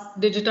pharma's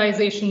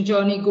digitization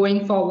journey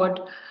going forward?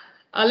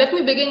 Let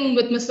me begin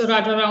with Mr.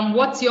 Rajaram.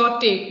 What's your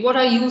take? What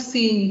are you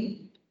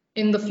seeing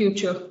in the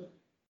future?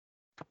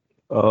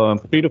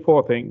 3 to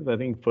 4 things. I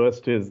think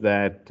first is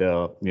that,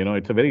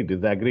 it's a very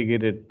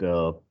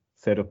disaggregated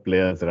set of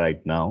players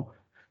right now.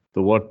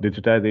 So what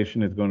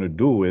digitization is going to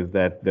do is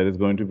that there is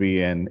going to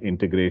be an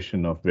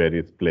integration of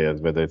various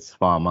players, whether it's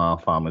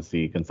pharma,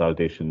 pharmacy,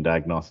 consultation,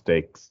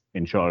 diagnostics,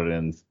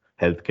 insurance,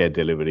 healthcare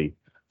delivery.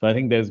 So I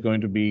think there's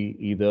going to be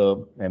either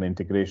an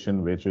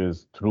integration which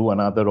is through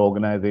another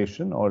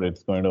organization, or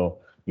it's going to,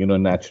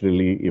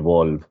 naturally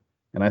evolve.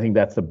 And I think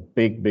that's a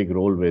big, big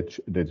role which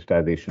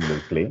digitization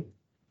will play.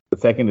 The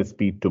second is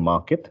speed to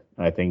market.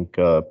 I think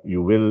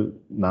you will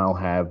now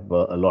have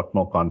a lot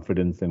more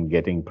confidence in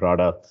getting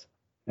products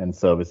and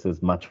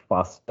services much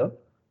faster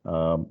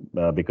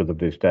because of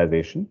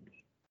digitization.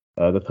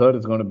 The third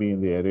is going to be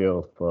in the area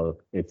of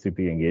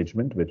HCP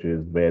engagement, which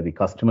is where the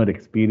customer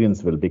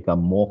experience will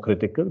become more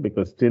critical,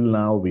 because till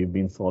now we've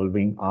been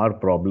solving our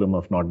problem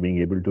of not being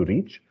able to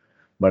reach.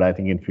 But I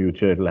think in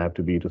future it'll have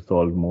to be to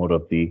solve more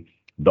of the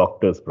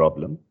doctor's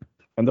problem.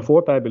 And the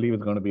fourth, I believe,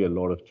 is going to be a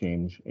lot of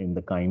change in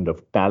the kind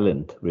of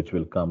talent which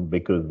will come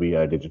because we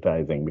are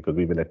digitizing, because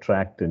we will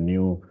attract a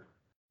new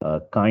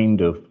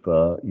kind of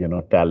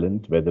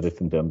talent, whether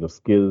it's in terms of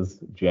skills,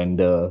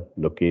 gender,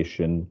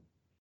 location.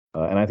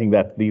 And I think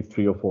that these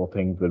 3 or 4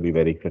 things will be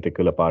very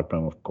critical. Apart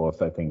from, of course,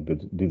 I think the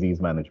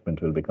disease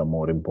management will become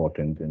more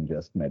important than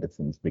just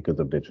medicines because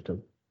of digital.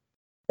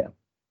 Yeah.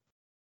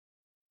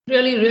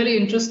 Really, really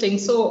interesting.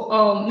 So,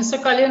 Mr.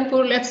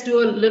 Kalyanpur, let's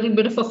do a little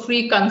bit of a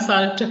free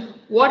consult.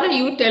 What are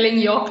you telling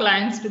your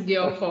clients to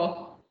gear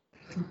for?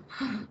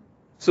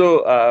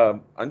 So,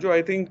 Anju,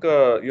 I think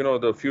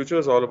the future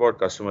is all about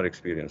customer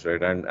experience,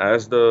 right? And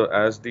as the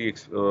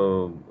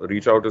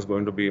reach out is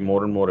going to be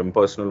more and more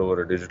impersonal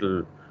over a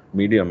digital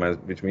medium,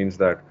 which means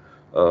that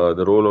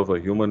the role of a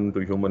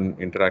human-to-human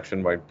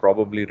interaction might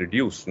probably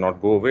reduce,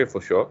 not go away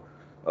for sure.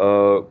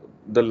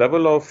 The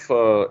level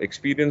of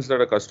experience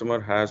that a customer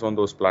has on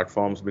those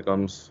platforms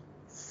becomes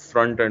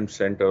front and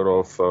center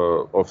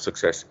of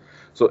success.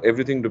 So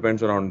everything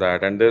depends around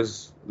that, and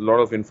there's a lot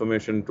of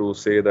information to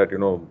say that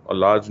a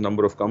large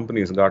number of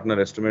companies,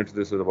 Gartner estimates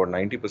this is about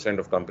 90%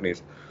 of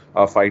companies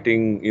are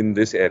fighting in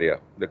this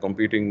area. They're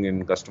competing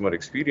in customer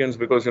experience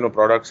because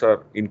products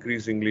are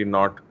increasingly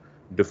not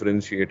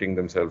differentiating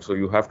themselves. So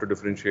you have to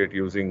differentiate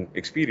using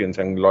experience,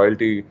 and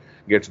loyalty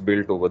gets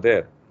built over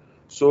there.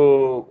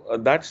 So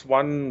that's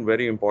one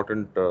very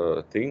important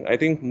thing. I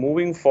think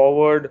moving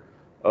forward,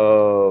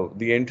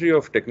 the entry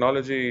of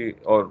technology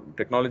or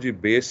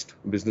technology-based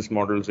business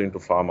models into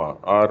pharma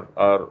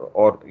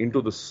or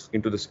into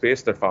the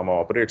space that pharma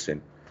operates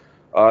in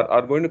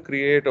are going to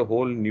create a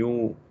whole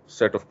new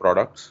set of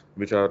products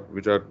which are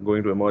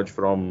going to emerge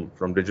from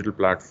digital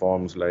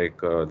platforms like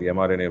the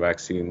mRNA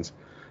vaccines.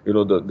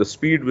 The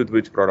speed with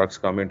which products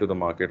come into the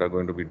market are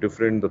going to be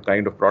different. The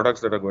kind of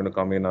products that are going to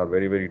come in are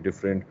very, very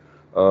different.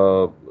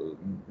 The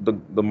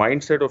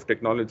mindset of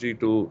technology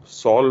to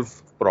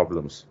solve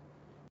problems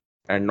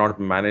and not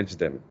manage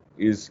them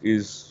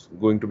is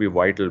going to be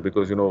vital,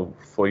 because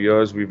for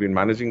years we've been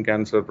managing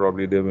cancer.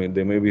 Probably there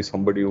may be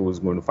somebody who is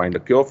going to find a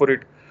cure for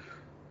it,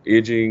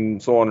 aging,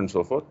 so on and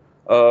so forth.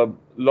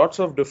 Lots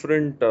of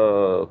different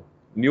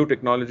new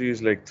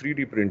technologies like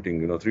 3D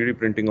printing, 3D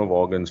printing of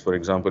organs, for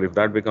example. If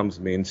that becomes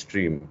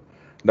mainstream,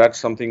 that's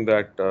something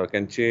that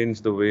can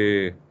change the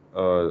way,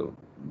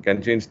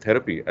 can change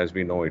therapy as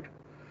we know it.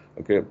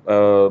 Okay.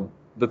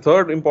 The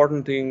third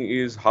important thing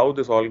is how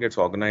this all gets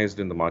organized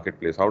in the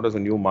marketplace. How does a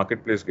new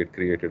marketplace get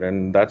created?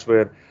 And that's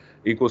where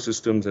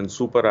ecosystems and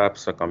super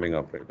apps are coming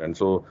up, right? And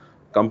so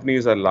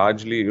companies are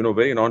largely,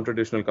 very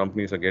non-traditional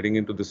companies are getting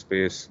into this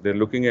space. They're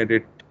looking at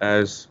it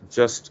as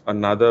just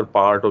another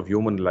part of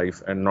human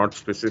life and not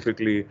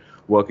specifically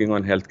working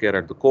on healthcare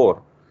at the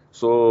core.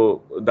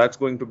 So that's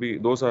going to be,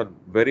 those are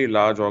very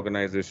large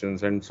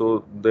organizations, and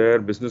so their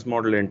business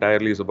model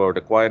entirely is about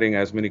acquiring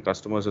as many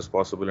customers as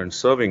possible and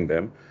serving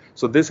them.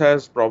 So this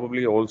is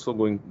probably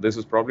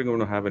going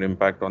to have an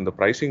impact on the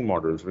pricing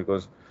models,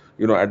 because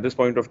at this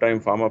point of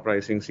time, pharma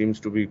pricing seems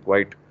to be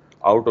quite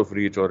out of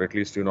reach, or at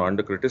least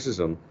under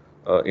criticism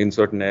in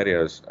certain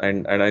areas.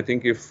 And I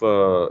think if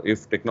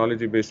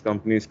technology-based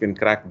companies can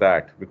crack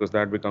that, because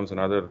that becomes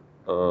another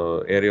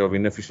area of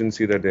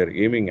inefficiency that they're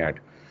aiming at.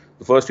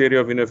 The first area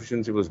of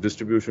inefficiency was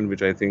distribution,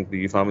 which I think the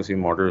e-pharmacy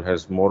model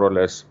has more or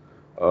less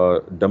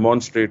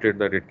demonstrated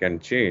that it can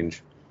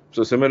change.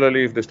 So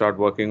similarly, if they start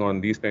working on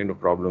these kind of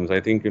problems, I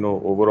think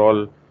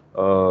overall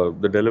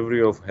the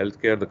delivery of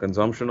healthcare, the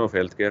consumption of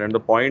healthcare, and the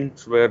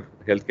points where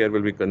healthcare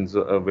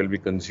will be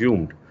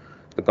consumed,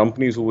 the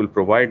companies who will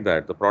provide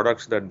that, the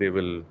products that they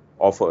will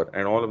offer,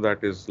 and all of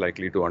that is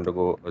likely to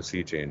undergo a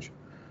sea change.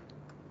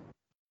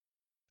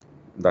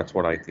 That's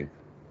what I think.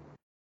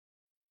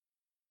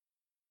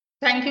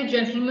 Thank you,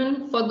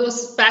 gentlemen, for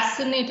those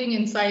fascinating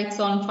insights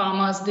on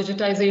pharma's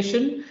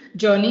digitization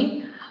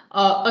journey.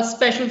 A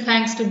special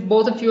thanks to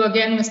both of you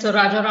again, Mr.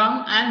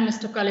 Rajaram and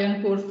Mr.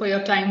 Kalyanpur, for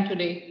your time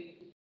today.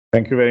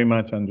 Thank you very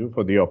much, Anju,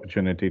 for the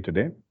opportunity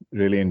today.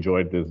 Really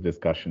enjoyed this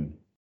discussion.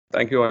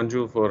 Thank you,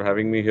 Anju, for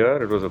having me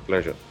here. It was a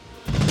pleasure.